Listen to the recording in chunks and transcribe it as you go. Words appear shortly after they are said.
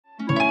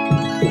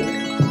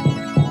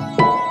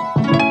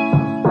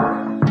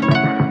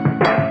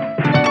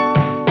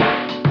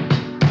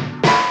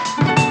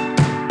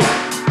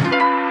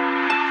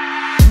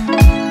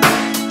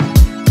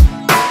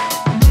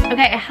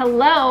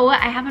Hello,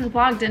 I haven't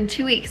vlogged in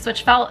 2 weeks,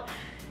 which felt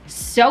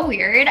so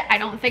weird. I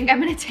don't think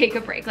I'm gonna take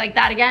a break like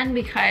that again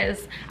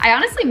because I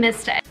honestly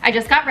missed it. I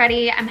just got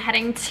ready. I'm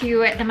heading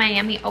to the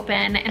Miami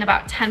Open in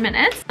about 10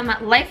 minutes.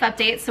 Life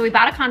update. So we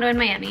bought a condo in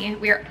Miami.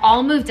 We are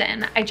all moved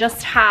in. I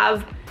just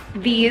have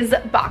these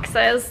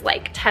boxes,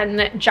 like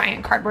 10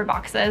 giant cardboard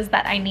boxes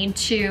that I need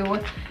to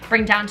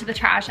bring down to the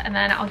trash, and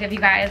then I'll give you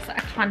guys a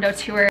condo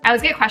tour. I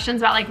always get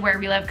questions about like where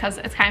we live because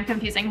it's kind of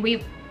confusing.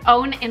 We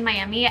own in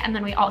Miami and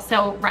then we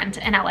also rent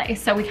in LA.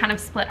 So we kind of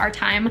split our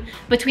time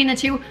between the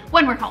two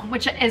when we're home,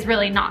 which is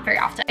really not very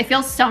often. It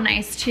feels so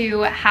nice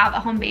to have a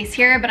home base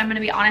here, but I'm gonna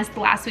be honest, the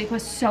last week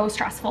was so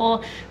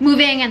stressful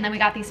moving, and then we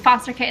got these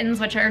foster kittens,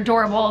 which are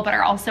adorable, but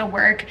are also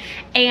work.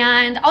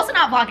 And also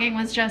not vlogging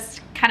was just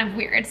kind of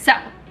weird. So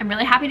I'm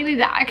really happy to be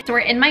back. So we're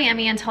in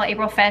Miami until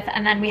April 5th,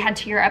 and then we head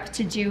to Europe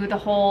to do the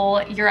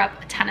whole Europe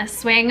tennis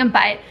swing.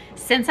 But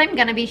since I'm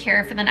gonna be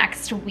here for the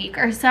next week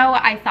or so,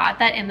 I thought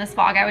that in this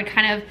vlog I would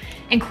kind of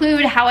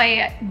include how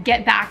I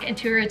get back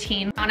into a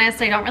routine.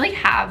 Honestly, I don't really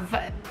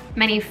have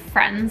many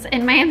friends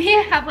in Miami.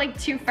 I have like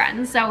 2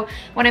 friends. So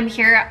when I'm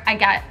here, I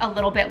get a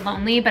little bit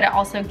lonely, but it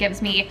also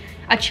gives me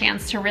a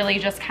chance to really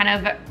just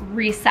kind of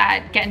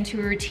reset, get into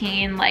a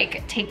routine,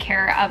 like take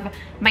care of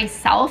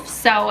myself.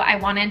 So I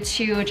wanted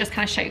to just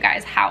kind of show you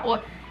guys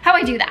how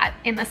I do that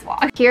in this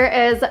vlog. Here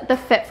is the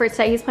fit for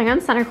today. He's playing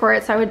on center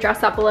court, so I would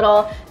dress up a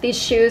little. These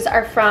shoes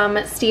are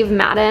from Steve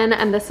Madden,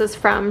 and this is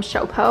from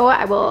Showpo.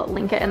 I will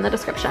link it in the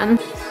description.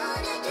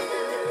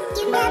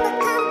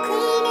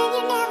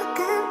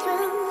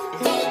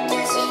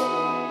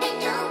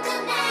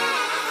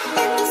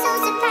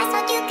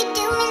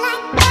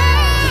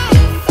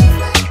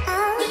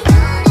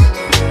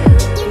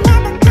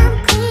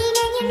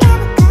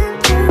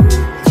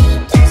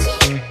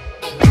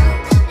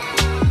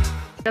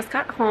 Just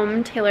got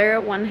home.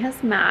 Taylor won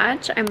his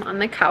match. I'm on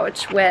the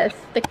couch with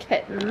the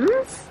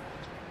kittens.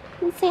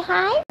 And say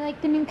hi. You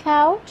like the new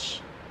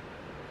couch?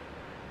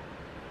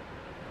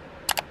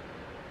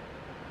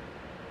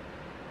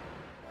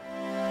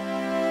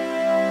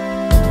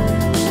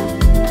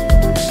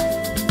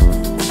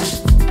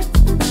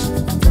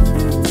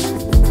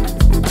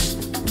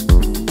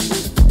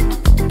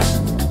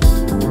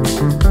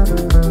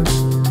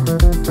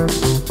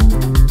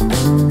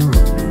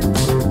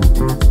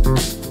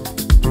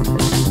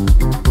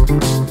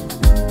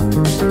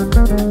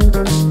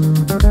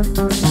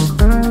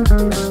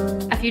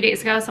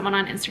 Days ago, someone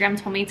on Instagram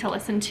told me to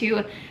listen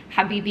to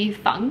Habibi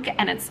Funk,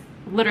 and it's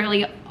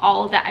literally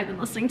all that I've been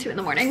listening to in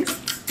the mornings.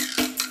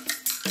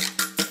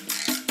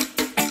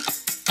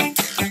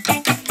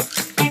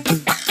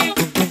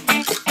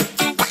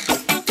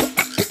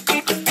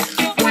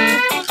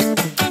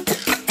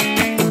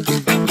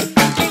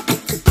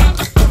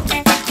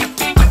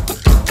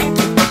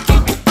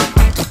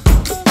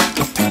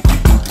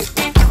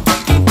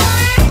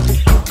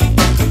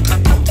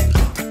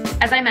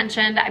 As I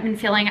mentioned, I've been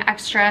feeling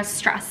extra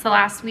stressed the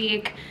last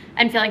week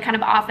and feeling kind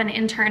of off, and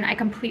in turn, I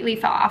completely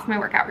fell off my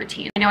workout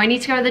routine. I know I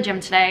need to go to the gym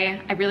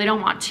today. I really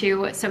don't want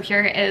to, so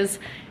here is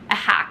a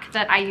hack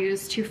that I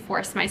use to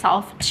force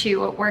myself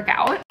to work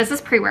out. This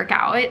is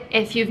pre-workout.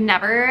 If you've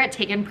never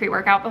taken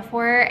pre-workout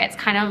before, it's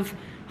kind of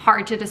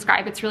hard to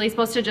describe. It's really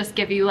supposed to just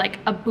give you like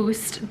a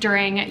boost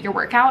during your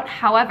workout.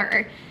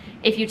 However,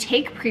 if you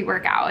take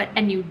pre-workout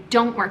and you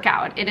don't work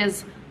out, it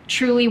is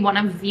truly one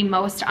of the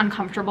most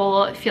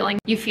uncomfortable feelings.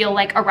 You feel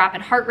like a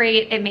rapid heart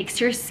rate. It makes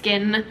your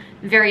skin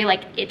very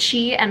like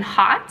itchy and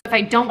hot. If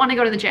I don't want to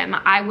go to the gym,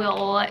 I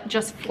will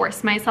just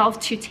force myself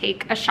to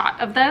take a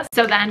shot of this.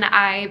 So then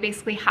I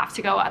basically have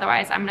to go,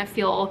 otherwise I'm gonna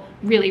feel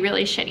really,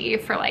 really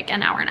shitty for like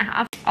an hour and a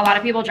half. A lot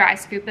of people dry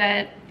scoop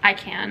it. I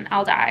can't,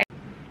 I'll die.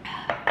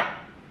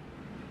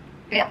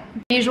 Yeah.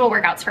 Usual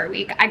workouts for a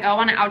week. I go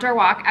on an outdoor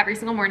walk every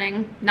single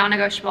morning,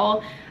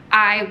 non-negotiable.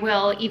 I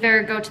will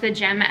either go to the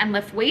gym and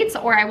lift weights,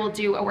 or I will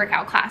do a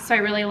workout class. So I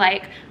really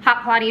like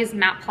hot Pilates,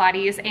 mat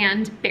Pilates,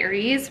 and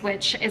berries,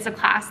 which is a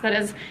class that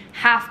is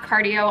half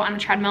cardio on a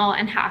treadmill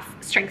and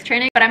half strength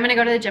training. But I'm gonna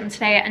go to the gym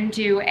today and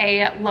do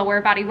a lower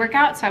body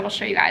workout. So I will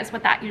show you guys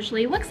what that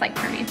usually looks like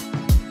for me.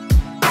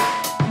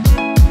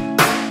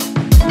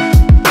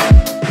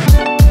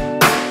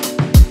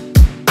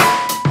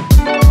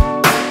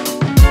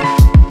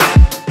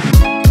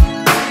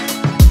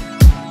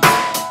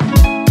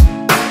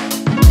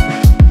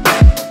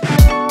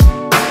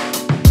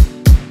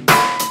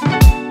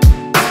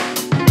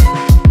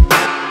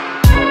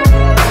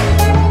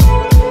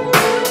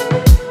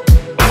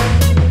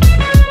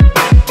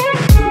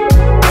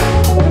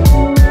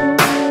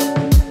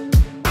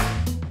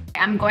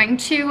 I'm going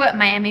to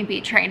Miami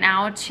Beach right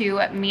now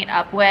to meet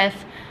up with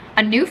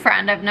a new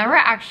friend. I've never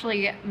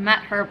actually met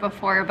her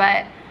before,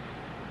 but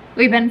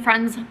we've been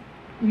friends,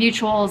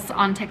 mutuals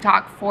on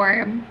TikTok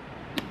for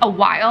a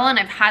while, and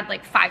I've had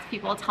like 5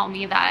 people tell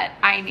me that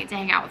I need to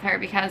hang out with her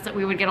because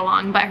we would get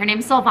along. But her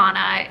name's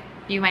Silvana.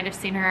 You might have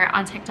seen her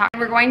on TikTok.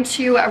 We're going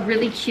to a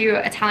really cute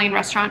Italian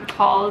restaurant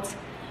called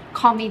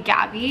Call Me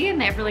Gabby, and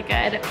they have really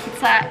good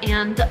pizza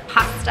and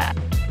pasta.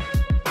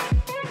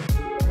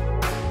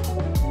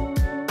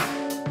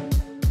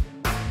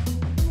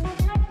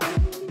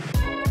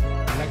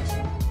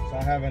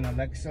 I have an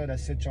Alexa that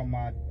sits on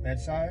my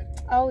bedside.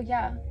 Oh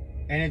yeah.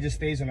 And it just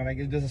stays on it. Like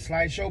it does a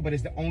slideshow, but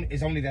it's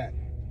only that.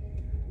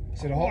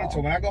 So the whole,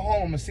 so when I go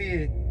home, I'm gonna see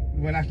it.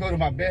 When I go to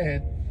my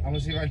bed, I'm gonna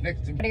see it right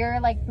next to me. What are your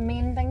like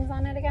main things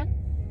on it again?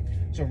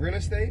 So real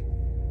estate,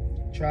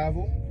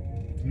 travel,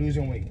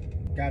 losing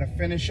weight. Gotta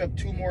finish up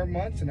 2 more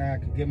months and I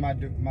can get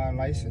my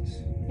license.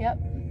 Yep.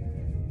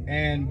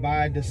 And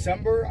by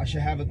December, I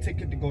should have a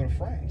ticket to go to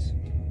France.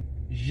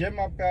 Je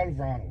m'appelle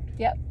Ronald.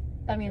 Yep.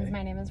 That means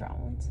my name is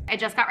Ronald. I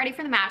just got ready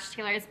for the match.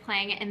 Taylor is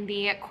playing in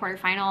the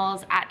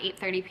quarterfinals at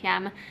 8:30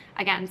 p.m.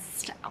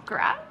 against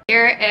Alcaraz.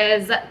 Here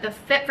is the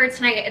fit for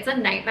tonight. It's a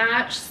night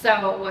match,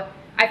 so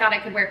I thought I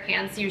could wear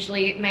pants.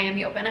 Usually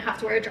Miami Open, I have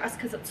to wear a dress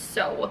because it's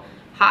so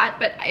hot,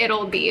 but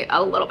it'll be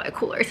a little bit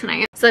cooler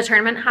tonight. So the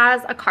tournament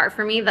has a car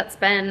for me that's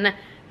been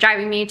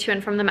driving me to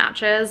and from the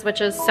matches,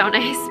 which is so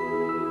nice.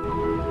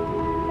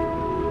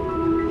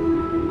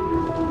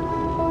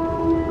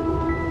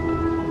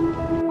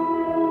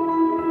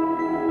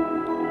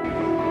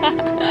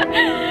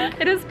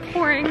 It is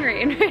pouring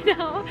rain right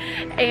now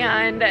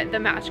and the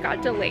match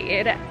got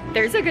delayed.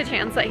 There's a good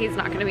chance that he's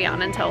not going to be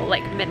on until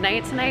like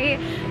midnight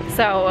tonight.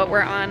 So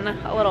we're on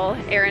a little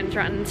errand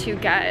run to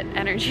get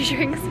energy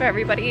drinks for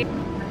everybody.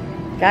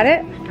 Got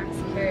it?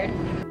 I'm scared.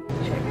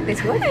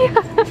 This way.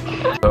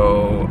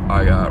 So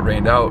I got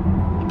rained out.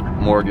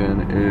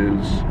 Morgan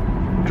is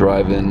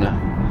driving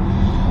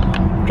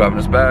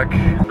us back.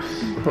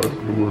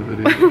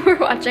 We're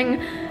watching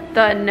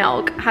the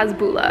Nelk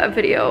Hasbula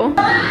video.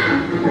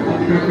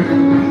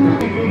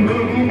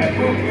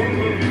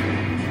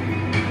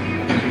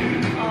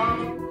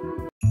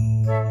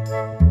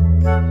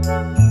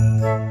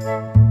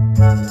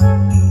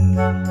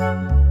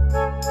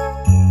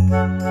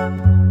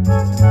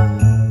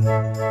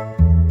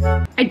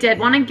 I did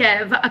want to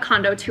give a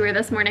condo tour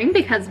this morning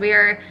because we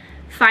are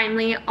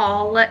finally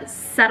all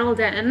settled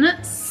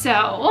in.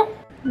 So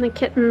the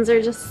kittens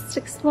are just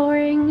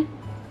exploring.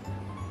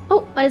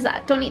 Oh, what is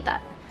that? Don't eat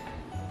that.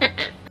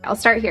 I'll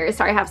start here.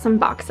 So I have some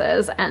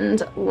boxes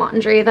and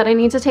laundry that I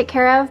need to take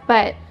care of,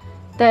 but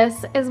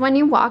this is when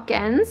you walk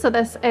in. So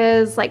this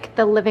is like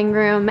the living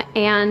room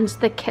and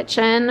the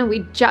kitchen.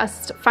 We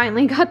just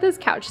finally got this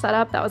couch set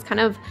up. That was kind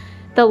of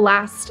the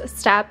last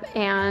step,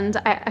 and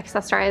I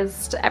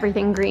accessorized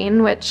everything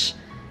green, which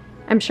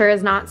I'm sure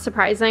is not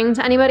surprising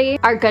to anybody.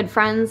 Our good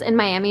friends in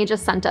Miami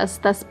just sent us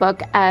this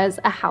book as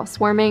a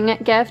housewarming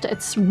gift.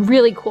 It's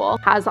really cool.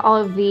 It has all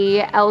of the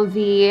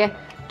LV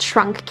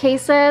trunk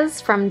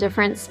cases from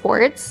different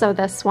sports. So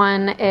this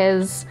one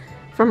is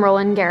from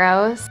Roland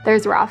Garros.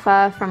 There's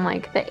Rafa from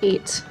like the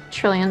 8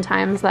 trillion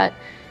times that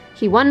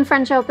he won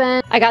French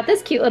Open. I got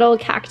this cute little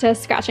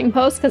cactus scratching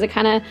post because it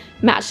kind of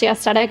matched the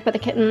aesthetic, but the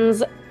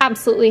kittens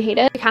absolutely hate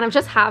it. I kind of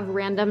just have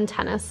random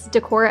tennis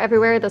decor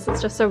everywhere. This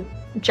is just a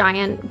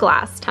giant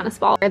glass tennis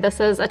ball. This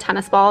is a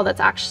tennis ball that's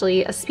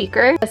actually a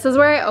speaker. This is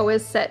where I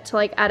always sit to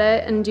like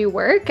edit and do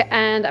work,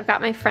 and I've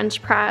got my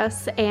French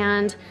press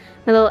and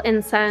my little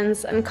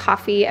incense and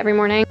coffee every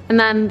morning. And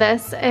then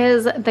this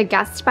is the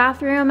guest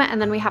bathroom, and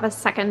then we have a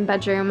second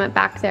bedroom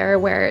back there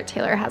where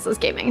Taylor has his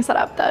gaming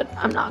setup that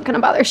I'm not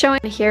gonna bother showing.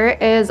 Here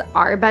is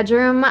our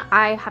bedroom.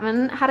 I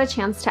haven't had a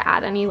chance to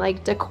add any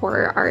like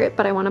decor art,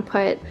 but I wanna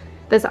put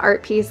this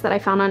art piece that I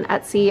found on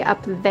Etsy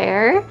up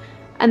there.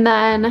 And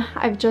then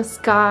I've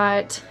just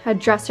got a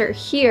dresser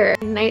here.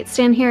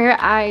 Nightstand here,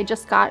 I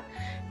just got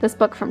this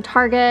book from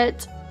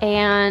Target,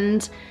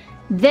 and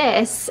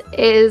this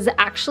is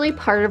actually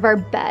part of our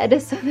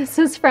bed. So this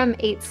is from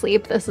 8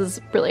 Sleep. This is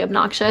really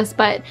obnoxious,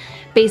 but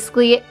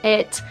basically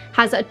it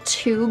has a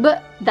tube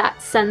that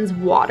sends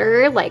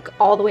water like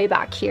all the way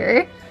back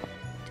here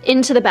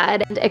into the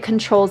bed, and it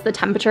controls the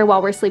temperature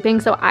while we're sleeping.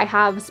 So I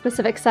have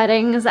specific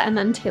settings and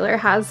then Taylor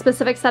has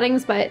specific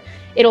settings, but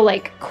it'll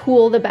like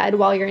cool the bed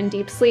while you're in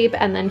deep sleep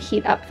and then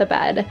heat up the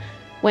bed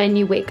when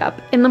you wake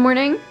up in the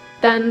morning.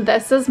 Then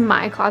this is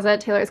my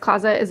closet. Taylor's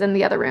closet is in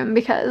the other room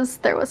because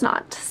there was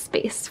not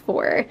space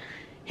for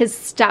his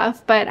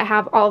stuff, but I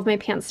have all of my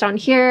pants down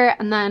here,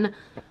 and then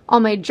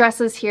all my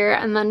dresses here,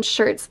 and then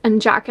shirts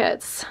and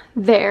jackets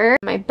there.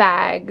 My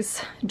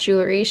bags,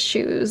 jewelry,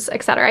 shoes,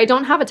 etc. I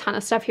don't have a ton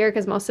of stuff here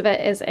because most of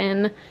it is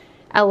in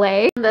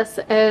LA. This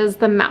is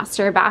the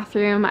master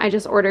bathroom. I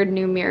just ordered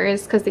new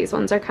mirrors because these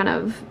ones are kind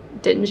of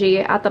dingy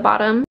at the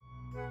bottom.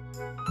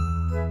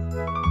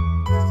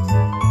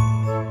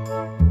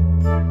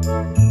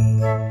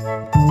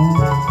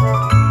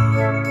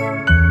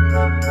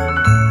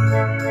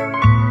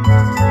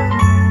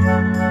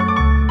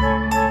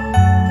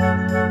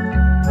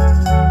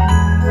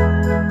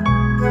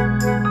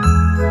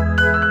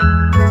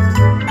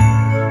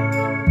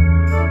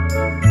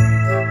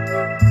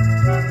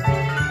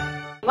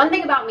 One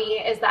thing about me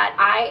is that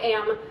I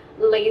am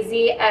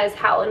lazy as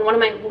hell, and one of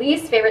my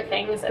least favorite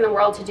things in the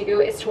world to do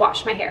is to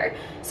wash my hair.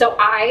 So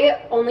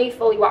I only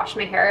fully wash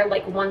my hair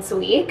like once a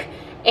week,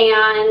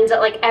 and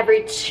like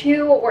every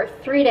 2 or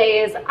 3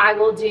 days I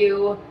will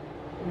do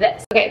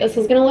this. Okay, this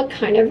is gonna look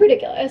kind of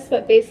ridiculous,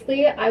 but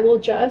basically I will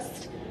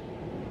just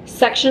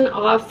section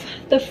off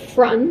the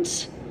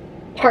front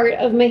part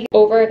of my hair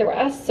over the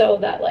rest so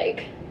that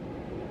like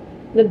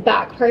the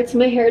back parts of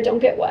my hair don't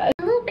get wet.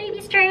 A little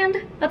baby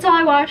strand, that's all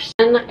I washed.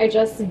 And I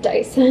just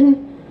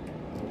Dyson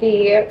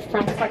the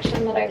front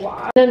section that I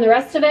washed. Then the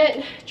rest of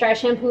it, dry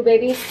shampoo,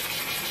 baby.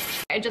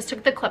 I just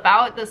took the clip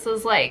out. This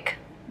is like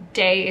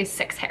day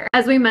 6 hair.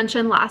 As we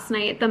mentioned last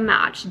night, the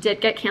match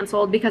did get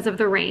canceled because of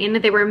the rain.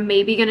 They were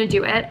maybe gonna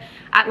do it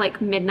at like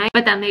midnight,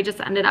 but then they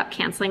just ended up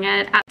canceling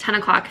it at 10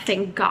 o'clock.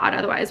 Thank God,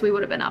 otherwise we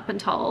would have been up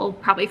until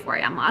probably 4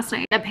 a.m. last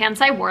night. The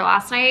pants I wore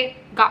last night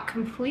got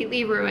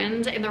completely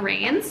ruined in the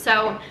rain,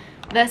 so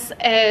this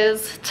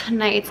is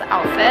tonight's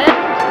outfit.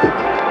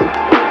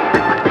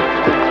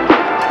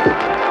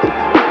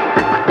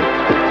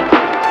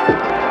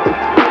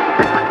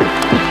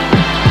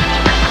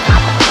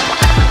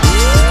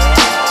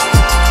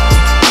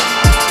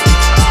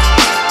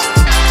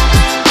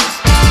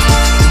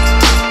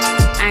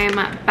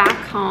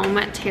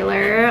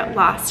 Taylor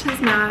lost his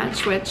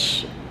match,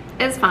 which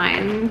is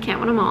fine, can't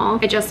win them all.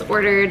 I just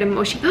ordered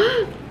mochi.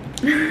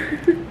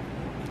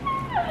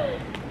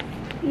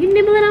 You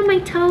nibbling on my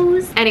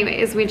toes.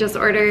 Anyways, we just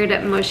ordered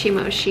mochi,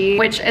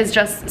 which is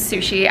just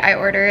sushi. I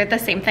order the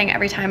same thing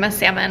every time, a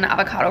salmon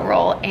avocado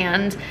roll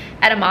and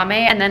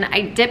edamame, and then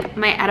I dip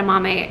my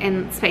edamame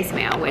in spicy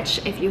mayo, which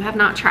if you have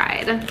not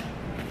tried,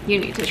 you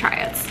need to try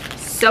it.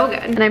 So good.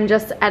 And I'm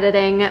just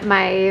editing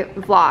my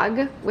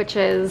vlog, which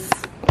is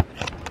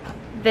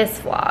this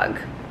vlog,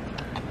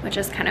 which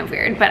is kind of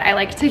weird, but I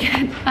like to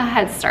get a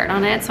head start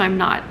on it so I'm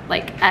not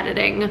like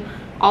editing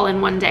all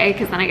in one day,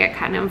 because then I get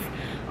kind of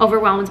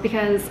overwhelmed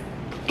because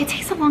it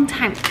takes a long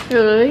time.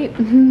 Really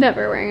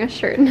never wearing a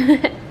shirt in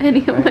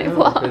any of my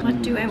vlogs.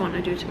 What do I want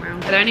to do tomorrow?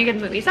 Are there any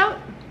good movies out?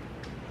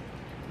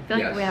 I feel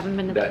like we haven't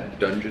been to that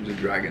Dungeons and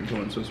Dragons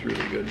one's supposed to be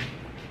really good.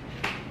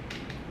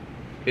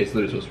 It's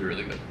literally supposed to be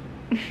really good.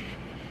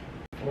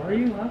 Why are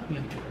you laughing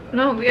at that?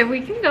 No, we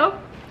can go.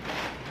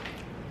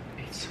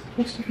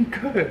 Supposed to be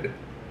good.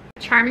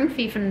 Charming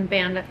thief and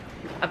band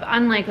of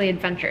unlikely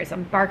adventures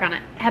embark on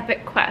an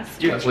epic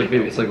quest. Yeah, it's like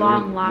maybe it's like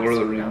Lord of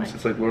the Rings. Really.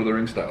 It's like Lord of the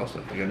Rings style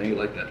stuff. Like I know you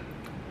like that.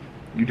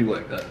 You do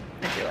like that.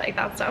 I do like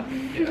that stuff.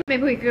 Yeah.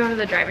 Maybe we could go to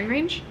the driving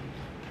range.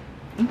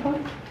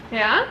 Okay.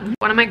 Yeah.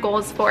 One of my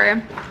goals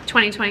for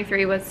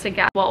 2023 was to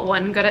get, well,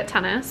 1, good at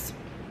tennis.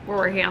 We're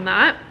working on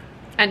that.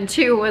 And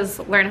 2 was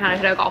learn how to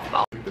hit a golf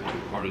ball. The 2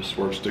 hardest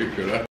sports to get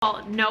good at.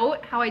 Well,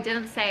 note how I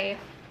didn't say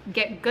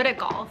get good at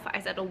golf.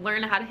 I said to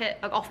learn how to hit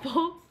a golf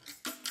ball.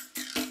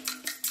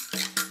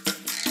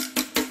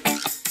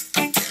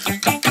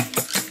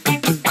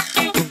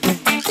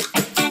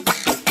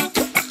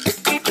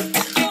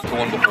 The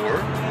one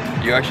before,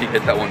 you actually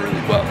hit that one really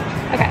well.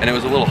 Okay. And it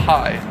was a little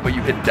high, but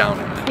you hit down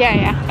on it.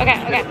 Yeah. Okay.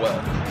 You did it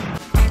well.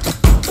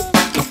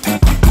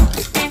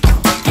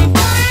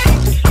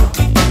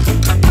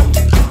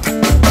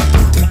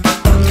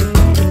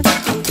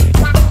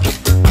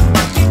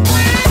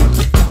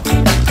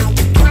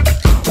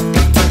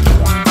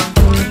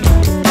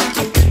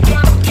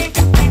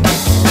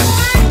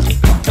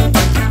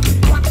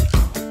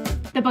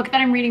 The book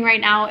that I'm reading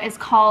right now is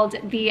called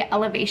The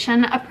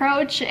Elevation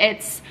Approach.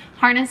 It's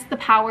harness the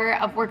power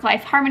of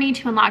work-life harmony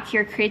to unlock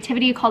your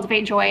creativity,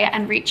 cultivate joy,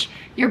 and reach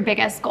your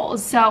biggest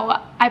goals. So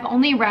I've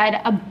only read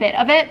a bit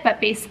of it,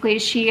 but basically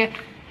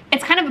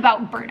it's kind of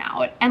about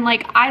burnout. And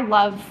like, I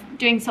love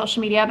doing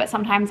social media, but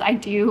sometimes I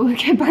do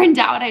get burned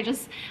out. I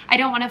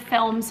don't want to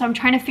film. So I'm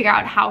trying to figure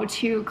out how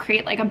to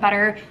create like a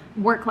better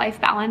work-life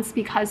balance,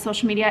 because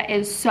social media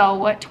is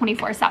so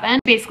 24/7.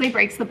 Basically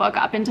breaks the book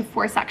up into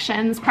 4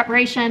 sections: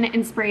 preparation,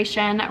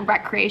 inspiration,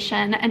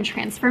 recreation, and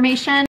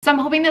transformation. So I'm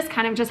hoping this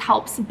kind of just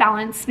helps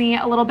balance me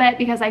a little bit,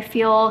 because I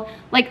feel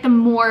like the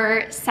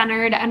more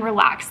centered and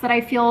relaxed that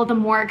I feel, the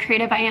more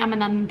creative I am,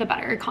 and then the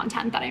better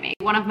content that I make.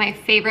 One of my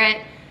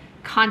favorite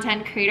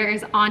content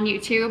creators on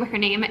YouTube, her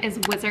name is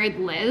Wizard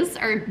Liz,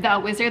 or The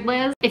Wizard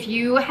Liz. If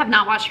you have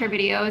not watched her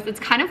videos, it's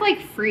kind of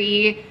like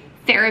free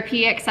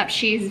therapy, except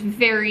she's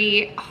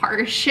very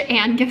harsh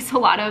and gives a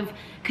lot of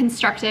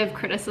constructive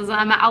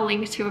criticism. I'll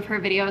link 2 of her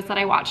videos that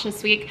I watched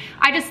this week.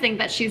 I just think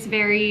that she's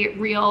very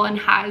real and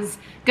has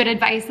good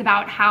advice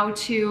about how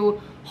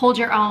to hold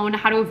your own,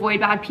 how to avoid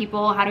bad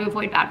people, how to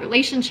avoid bad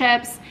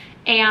relationships,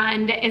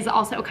 and is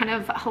also kind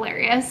of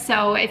hilarious.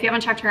 So if you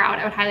haven't checked her out,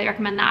 I would highly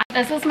recommend that.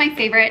 This is my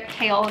favorite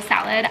kale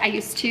salad. I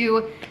used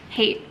to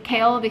hate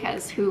kale,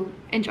 because who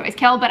enjoys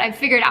kale, but I've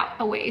figured out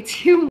a way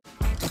to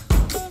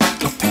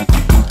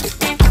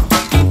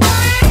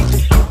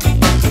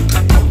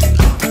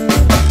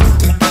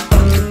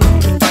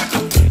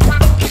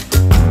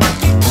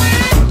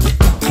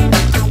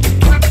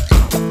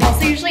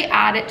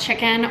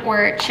chicken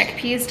or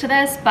chickpeas to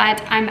this,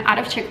 but I'm out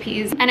of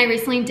chickpeas. And I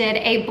recently did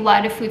a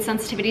blood food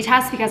sensitivity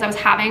test because I was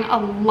having a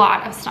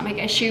lot of stomach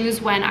issues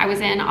when I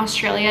was in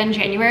Australia in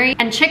January,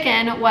 and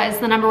chicken was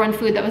the #1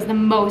 food that was the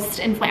most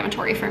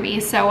inflammatory for me.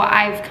 So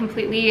I've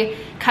completely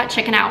cut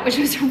chicken out, which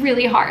was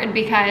really hard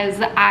because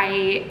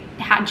I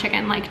had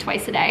chicken like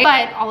twice a day.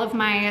 But all of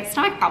my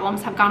stomach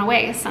problems have gone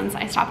away since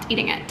I stopped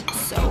eating it.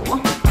 So